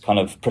most kind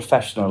of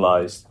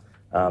professionalised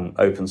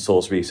open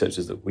source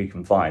researchers that we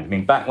can find. I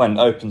mean, back when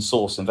open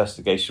source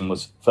investigation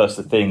was first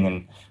a thing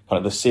in kind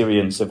of the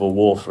Syrian civil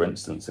war, for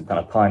instance, and kind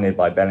of pioneered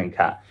by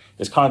Bellingcat,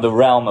 it's kind of the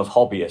realm of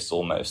hobbyists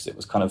almost. It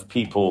was kind of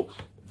people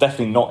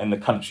definitely not in the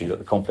country that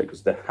the conflict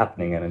was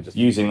happening in, and just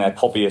using their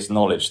hobbyist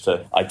knowledge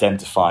to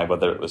identify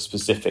whether it was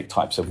specific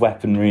types of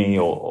weaponry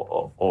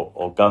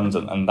or guns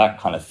and that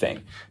kind of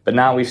thing. But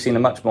now we've seen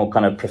a much more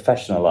kind of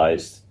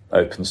professionalized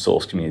open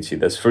source community.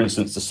 There's, for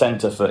instance, the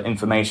Center for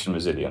Information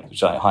Resilience,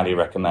 which I highly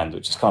recommend,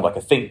 which is kind of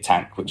like a think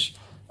tank, which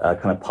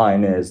kind of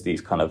pioneers these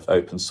kind of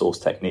open source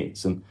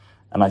techniques. And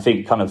I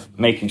think kind of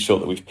making sure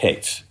that we've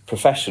picked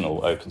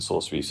professional open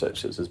source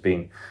researchers has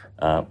been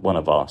one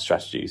of our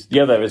strategies.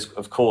 The other is,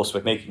 of course,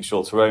 we're making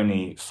sure to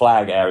only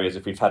flag areas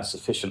if we've had a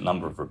sufficient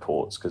number of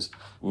reports, because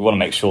we want to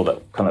make sure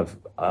that kind of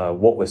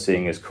what we're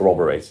seeing is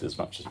corroborated as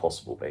much as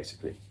possible,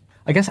 basically.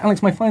 I guess,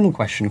 Alex, my final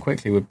question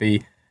quickly would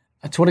be,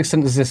 to what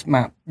extent does this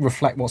map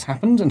reflect what's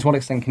happened, and to what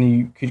extent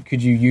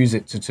could you use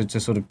it to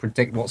sort of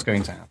predict what's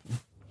going to happen?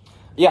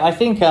 Yeah, I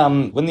think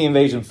when the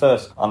invasion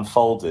first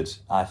unfolded,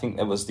 I think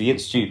it was the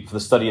Institute for the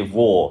Study of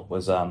War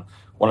was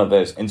one of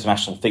those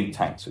international think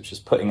tanks which was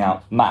putting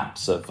out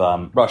maps of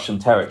Russian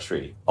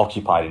territory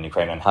occupied in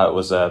Ukraine and how it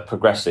was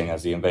progressing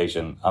as the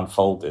invasion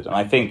unfolded. And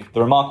I think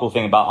the remarkable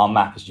thing about our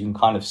map is you can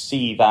kind of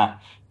see that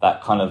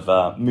kind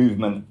of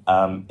movement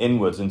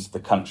inwards into the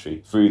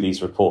country through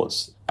these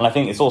reports. And I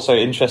think it's also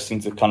interesting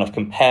to kind of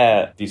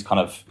compare these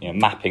kind of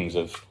mappings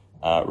of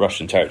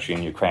Russian territory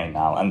in Ukraine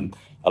now, and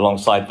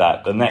alongside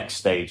that, the next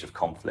stage of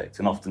conflict,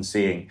 and often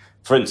seeing,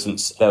 for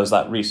instance, there was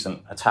that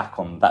recent attack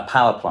on that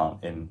power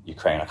plant in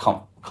Ukraine. I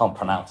can't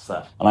pronounce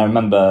that. And I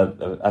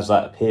remember as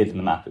that appeared in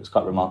the map, it was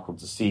quite remarkable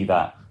to see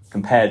that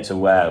compared to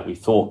where we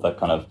thought the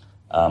kind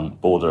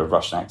of border of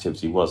Russian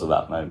activity was at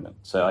that moment.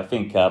 So I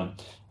think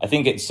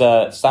it's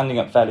standing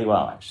up fairly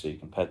well, actually,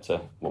 compared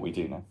to what we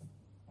do now.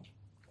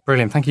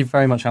 Brilliant. Thank you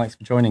very much, Alex,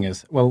 for joining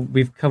us. Well,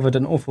 we've covered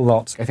an awful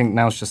lot. I think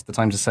now's just the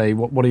time to say,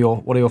 what are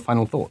your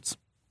final thoughts?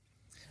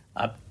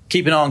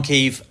 Keep an eye on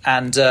Kyiv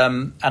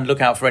and look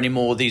out for any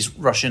more of these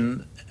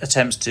Russian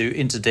attempts to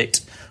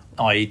interdict,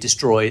 i.e.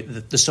 destroy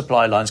the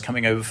supply lines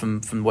coming over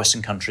from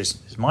Western countries.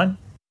 Is mine?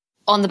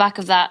 On the back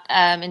of that,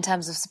 in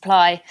terms of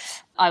supply,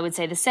 I would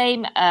say the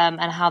same, and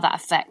how that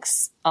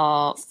affects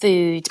our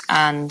food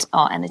and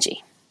our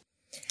energy.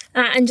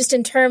 And just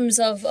in terms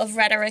of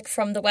rhetoric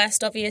from the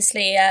West,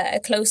 obviously a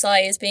close eye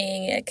is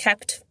being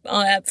kept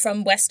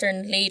from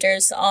Western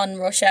leaders on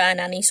Russia and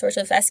any sort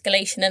of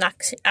escalation and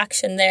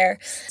action there.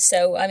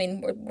 So, I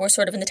mean, we're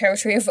sort of in the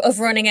territory of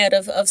running out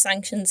of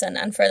sanctions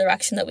and further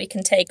action that we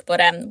can take, but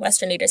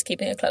Western leaders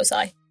keeping a close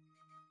eye.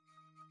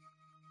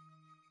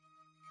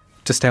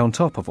 To stay on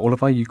top of all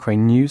of our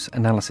Ukraine news,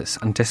 analysis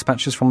and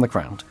dispatches from the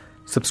ground,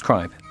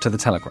 subscribe to The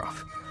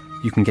Telegraph.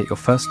 You can get your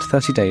first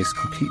 30 days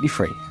completely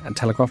free at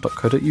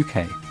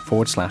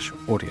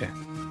telegraph.co.uk/audio.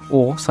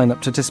 Or sign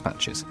up to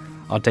Dispatches,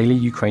 our daily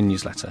Ukraine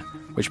newsletter,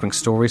 which brings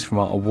stories from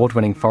our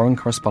award-winning foreign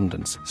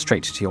correspondents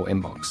straight to your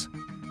inbox.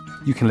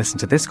 You can listen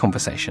to this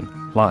conversation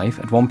live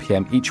at 1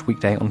 p.m. each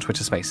weekday on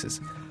Twitter Spaces.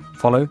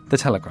 Follow The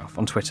Telegraph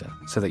on Twitter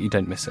so that you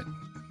don't miss it.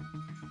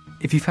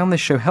 If you found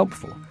this show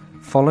helpful,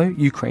 follow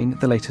Ukraine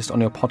the Latest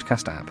on your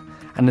podcast app,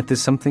 and if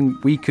there's something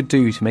we could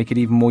do to make it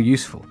even more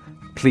useful,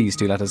 please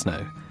do let us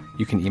know.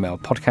 You can email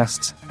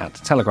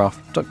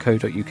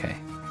podcasts@telegraph.co.uk.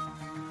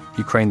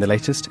 Ukraine the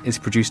Latest is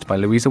produced by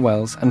Louisa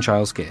Wells and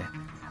Giles Gear,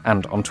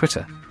 and on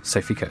Twitter,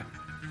 Sophie Coe.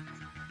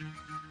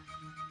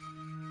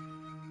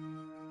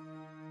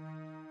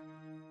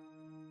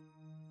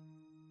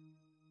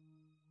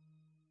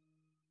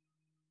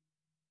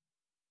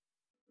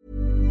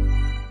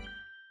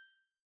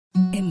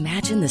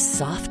 Imagine the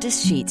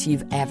softest sheets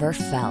you've ever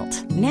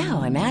felt.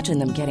 Now imagine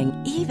them getting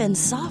even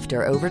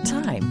softer over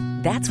time.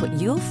 That's what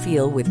you'll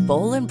feel with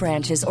Boll &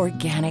 Branch's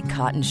organic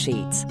cotton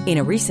sheets. In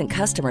a recent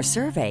customer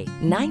survey,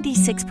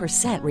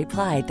 96%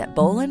 replied that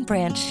Boll &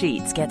 Branch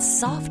sheets get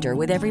softer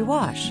with every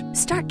wash.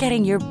 Start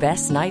getting your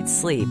best night's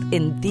sleep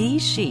in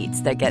these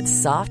sheets that get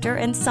softer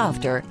and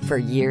softer for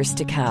years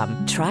to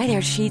come. Try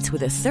their sheets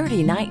with a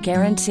 30-night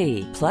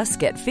guarantee. Plus,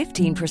 get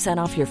 15%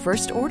 off your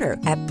first order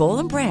at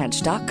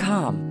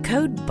bollandbranch.com.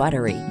 Code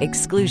BUTTERY.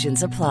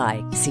 Exclusions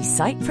apply. See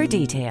site for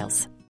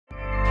details.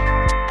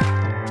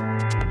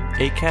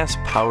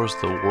 Acast powers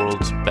the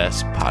world's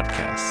best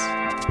podcasts.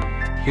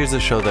 Here's a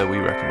show that we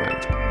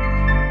recommend.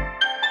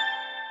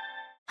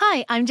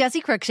 Hi, I'm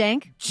Jessie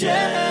Cruikshank. Jessie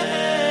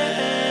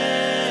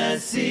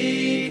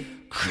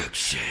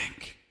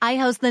Cruikshank. I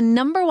host the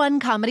 #1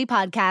 comedy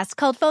podcast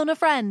called Phone a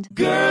Friend.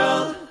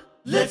 Girl,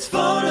 let's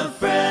phone a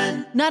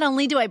friend. Not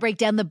only do I break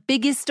down the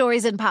biggest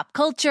stories in pop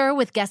culture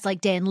with guests like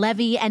Dan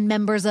Levy and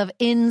members of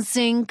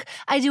NSYNC,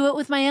 I do it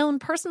with my own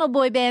personal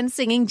boy band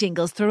singing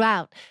jingles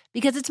throughout.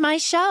 Because it's my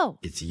show.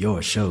 It's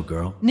your show,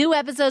 girl. New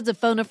episodes of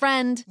Phone a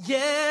Friend.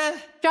 Yeah.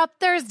 Drop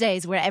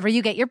Thursdays wherever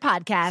you get your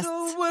podcasts.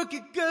 So work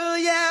it, girl,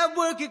 yeah,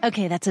 work it.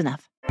 Okay, that's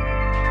enough.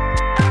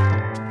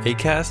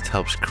 Acast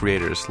helps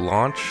creators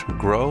launch,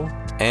 grow,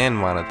 and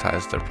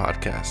monetize their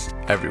podcasts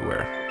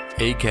everywhere.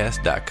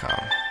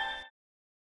 Acast.com.